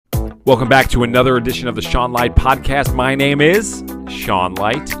Welcome back to another edition of the Sean Light Podcast. My name is Sean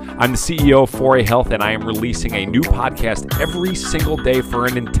Light. I'm the CEO of 4A Health, and I am releasing a new podcast every single day for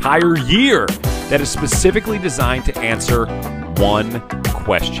an entire year that is specifically designed to answer one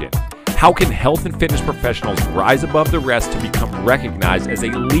question. How can health and fitness professionals rise above the rest to become recognized as a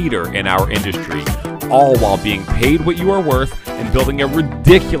leader in our industry, all while being paid what you are worth and building a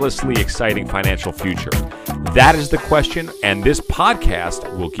ridiculously exciting financial future? That is the question, and this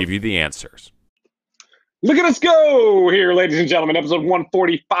podcast will give you the answers. Look at us go here, ladies and gentlemen. Episode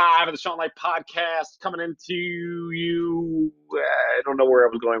 145 of the Sean Light Podcast coming into you. I don't know where I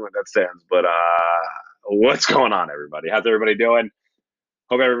was going with that sentence, but what's going on, everybody? How's everybody doing?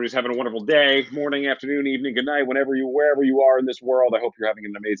 Hope everybody's having a wonderful day, morning, afternoon, evening, good night, wherever you are in this world. I hope you're having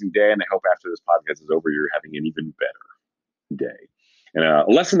an amazing day, and I hope after this podcast is over, you're having an even better day. And a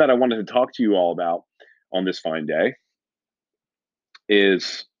lesson that I wanted to talk to you all about on this fine day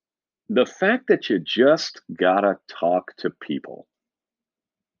is the fact that you just gotta talk to people.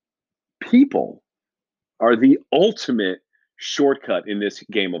 People are the ultimate shortcut in this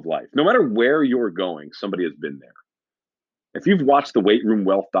game of life. No matter where you're going, somebody has been there. If you've watched the Weight Room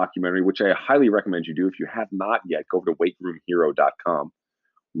Wealth documentary, which I highly recommend you do, if you have not yet, go over to weightroomhero.com,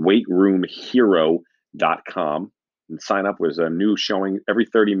 weightroomhero.com, and sign up. There's a new showing every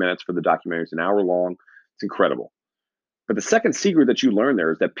 30 minutes for the documentary. It's an hour long. It's incredible. But the second secret that you learn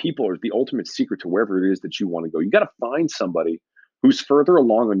there is that people are the ultimate secret to wherever it is that you want to go. You got to find somebody who's further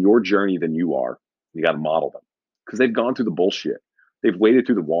along on your journey than you are. You got to model them because they've gone through the bullshit. They've waded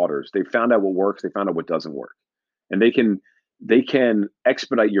through the waters. They've found out what works. They found out what doesn't work. And they can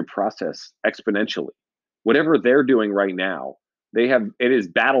expedite your process exponentially. Whatever they're doing right now, it is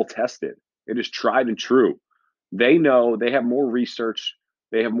battle tested. It is tried and true. They know, they have more research,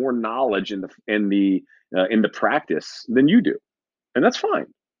 they have more knowledge in the practice than you do, and that's fine.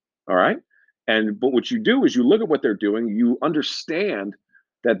 All right. But what you do is you look at what they're doing, you understand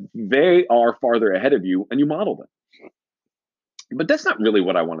that they are farther ahead of you, and you model them. But that's not really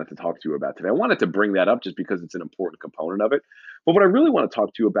what I wanted to talk to you about today. I wanted to bring that up just because it's an important component of it. But what I really want to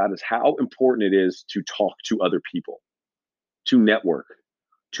talk to you about is how important it is to talk to other people, to network,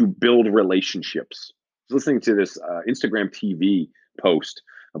 to build relationships. I was listening to this Instagram TV post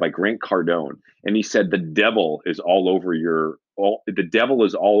by Grant Cardone, and he said the devil is all over your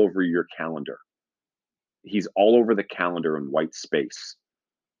calendar. He's all over the calendar in white space.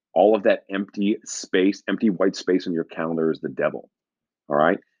 All of that empty white space in your calendar is the devil. All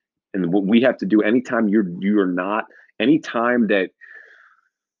right. And what we have to do anytime that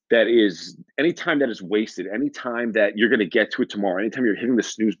is wasted, anytime that you're going to get to it tomorrow, anytime you're hitting the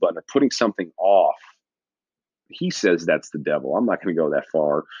snooze button or putting something off, he says that's the devil. I'm not going to go that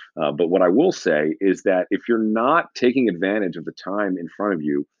far. But what I will say is that if you're not taking advantage of the time in front of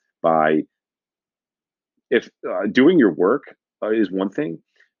you by doing your work is one thing,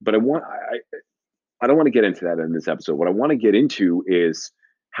 but I don't want to get into that in this episode. What I want to get into is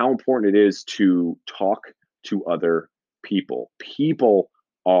how important it is to talk to other people. People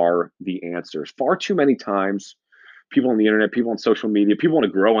are the answers. Far too many times, people on the internet, people on social media, people want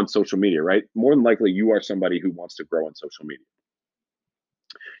to grow on social media, right? More than likely, you are somebody who wants to grow on social media.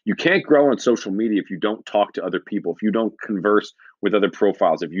 You can't grow on social media if you don't talk to other people, if you don't converse with other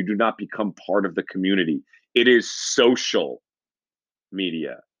profiles, if you do not become part of the community. It is social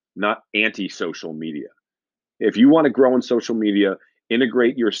media, not anti-social media. If you want to grow in social media,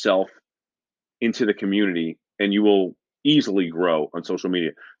 integrate yourself into the community and you will easily grow on social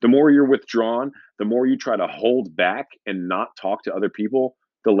media. The more you're withdrawn, the more you try to hold back and not talk to other people,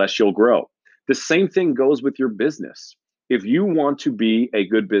 the less you'll grow. The same thing goes with your business. If you want to be a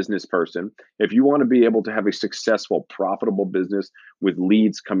good business person, if you want to be able to have a successful, profitable business with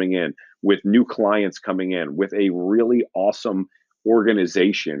leads coming in, with new clients coming in, with a really awesome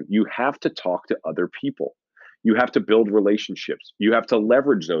organization, you have to talk to other people. You have to build relationships. You have to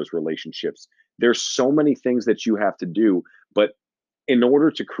leverage those relationships. There's so many things that you have to do, but in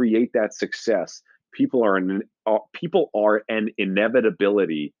order to create that success, people are an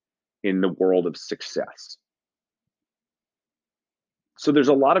inevitability in the world of success. So there's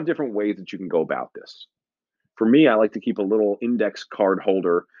a lot of different ways that you can go about this. For me, I like to keep a little index card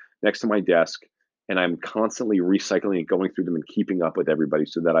holder next to my desk, and I'm constantly recycling and going through them and keeping up with everybody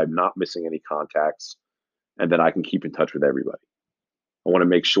so that I'm not missing any contacts and that I can keep in touch with everybody. I want to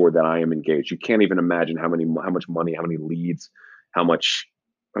make sure that I am engaged. You can't even imagine how much money, how many leads, how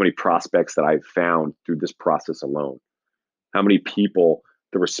many prospects that I've found through this process alone. How many people,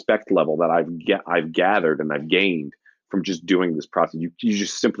 the respect level that I've gathered and I've gained from just doing this process. You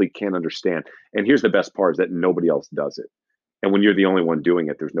just simply can't understand. And here's the best part is that nobody else does it. And when you're the only one doing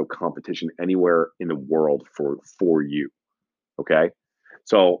it, there's no competition anywhere in the world for you. Okay.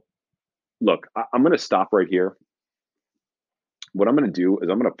 So look, I'm going to stop right here. What I'm going to do is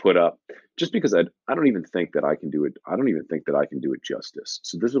I'm going to put up, just because I don't even think that I can do it. I don't even think that I can do it justice.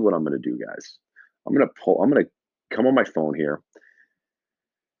 So this is what I'm going to do, guys. I'm going to come on my phone here,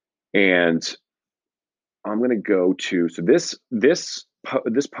 and I'm going to go to, so this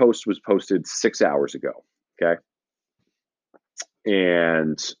post was posted 6 hours ago. Okay.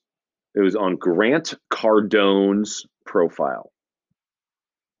 And it was on Grant Cardone's profile.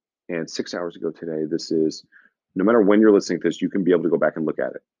 And 6 hours ago today, this is, no matter when you're listening to this, you can be able to go back and look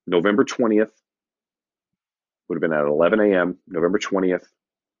at it. November 20th, would have been at 11 a.m., November 20th,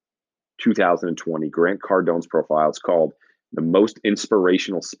 2020, Grant Cardone's profile. It's called The Most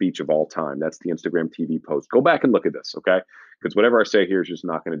Inspirational Speech of All Time. That's the Instagram TV post. Go back and look at this, okay? Because whatever I say here is just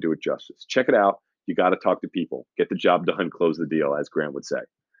not going to do it justice. Check it out. You got to talk to people. Get the job done, close the deal, as Grant would say.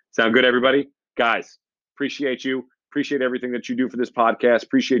 Sound good, everybody? Guys, appreciate you. Appreciate everything that you do for this podcast.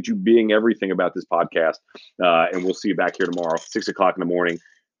 Appreciate you being everything about this podcast. And we'll see you back here tomorrow, 6 o'clock in the morning,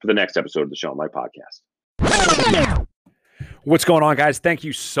 for the next episode of the Sean Light Podcast. What's going on, guys? Thank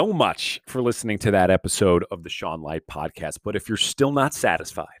you so much for listening to that episode of the Sean Light Podcast. But if you're still not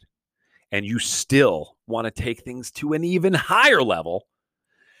satisfied and you still want to take things to an even higher level,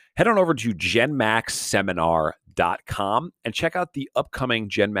 head on over to GenMaxSeminar.com and check out the upcoming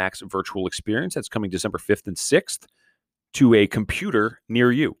GenMax virtual experience that's coming December 5th and 6th to a computer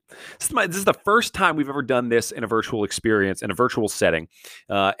near you. This is the first time we've ever done this in a virtual experience, in a virtual setting.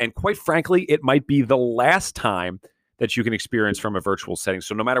 And quite frankly, it might be the last time that you can experience from a virtual setting.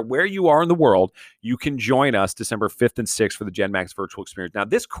 So no matter where you are in the world, you can join us December 5th and 6th for the GenMax virtual experience. Now,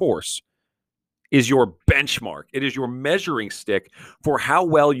 this course is your benchmark. It is your measuring stick for how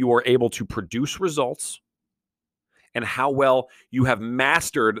well you are able to produce results and how well you have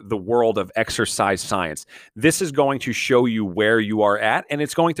mastered the world of exercise science. This is going to show you where you are at, and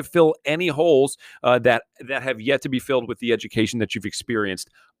it's going to fill any holes that have yet to be filled with the education that you've experienced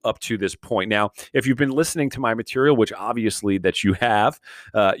up to this point. Now, if you've been listening to my material, which obviously that you have,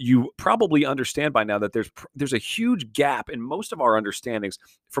 you probably understand by now that there's a huge gap in most of our understandings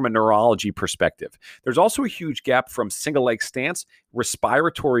from a neurology perspective. There's also a huge gap from single leg stance,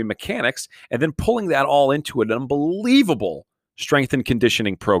 respiratory mechanics, and then pulling that all into an unbelievable strength and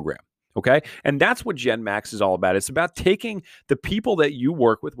conditioning program. Okay. And that's what GenMax is all about. It's about taking the people that you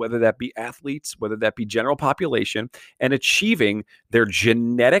work with, whether that be athletes, whether that be general population, and achieving their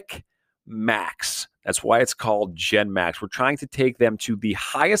genetic max. That's why it's called GenMax. We're trying to take them to the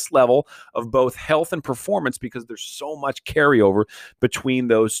highest level of both health and performance because there's so much carryover between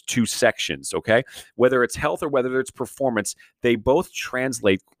those two sections, okay? Whether it's health or whether it's performance, they both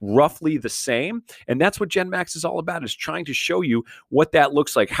translate roughly the same, and that's what GenMax is all about, is trying to show you what that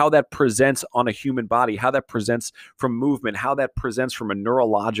looks like, how that presents on a human body, how that presents from movement, how that presents from a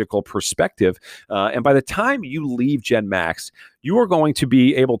neurological perspective. And by the time you leave GenMax, you are going to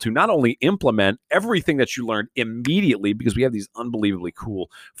be able to not only implement everything that you learned immediately, because we have these unbelievably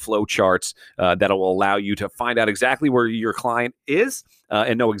cool flow charts that will allow you to find out exactly where your client is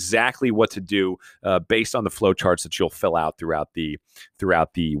and know exactly what to do based on the flow charts that you'll fill out throughout the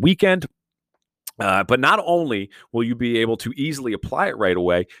weekend. But not only will you be able to easily apply it right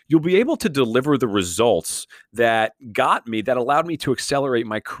away, you'll be able to deliver the results that allowed me to accelerate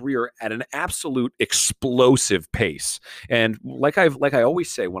my career at an absolute explosive pace. And like I always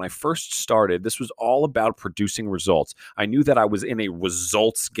say, when I first started, this was all about producing results. I knew that I was in a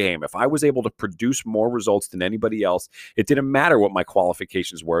results game. If I was able to produce more results than anybody else, it didn't matter what my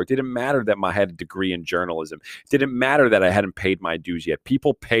qualifications were. It didn't matter that I had a degree in journalism. It didn't matter that I hadn't paid my dues yet.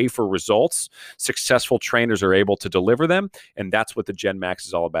 People pay for results. Successful trainers are able to deliver them, and that's what the GenMax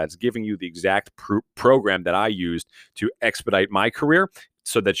is all about. It's giving you the exact program that I used to expedite my career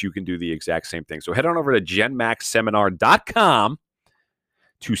so that you can do the exact same thing. So head on over to GenMaxSeminar.com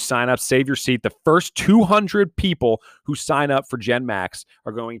to sign up, save your seat. The first 200 people who sign up for GenMax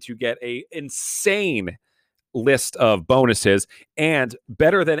are going to get an insane list of bonuses, and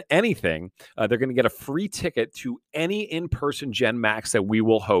better than anything, they're going to get a free ticket to any in-person GenMax that we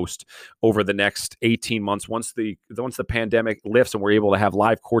will host over the next 18 months. Once the pandemic lifts and we're able to have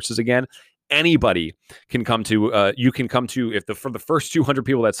live courses again, anybody can come to, you can come to, for the first 200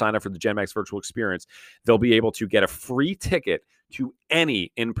 people that sign up for the GenMax virtual experience, they'll be able to get a free ticket to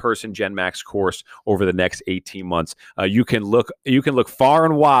any in-person GenMax course over the next 18 months. You can look far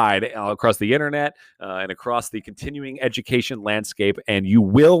and wide across the internet and across the continuing education landscape, and you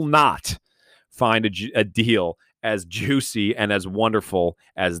will not find a deal as juicy and as wonderful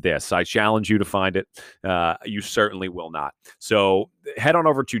as this. I challenge you to find it. You certainly will not. So head on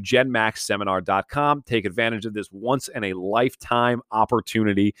over to genmaxseminar.com. Take advantage of this once in a lifetime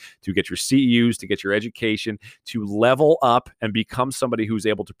opportunity to get your CEUs, to get your education, to level up and become somebody who's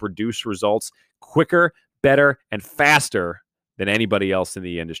able to produce results quicker, better, and faster than anybody else in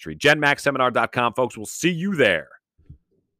the industry. genmaxseminar.com, folks. We'll see you there.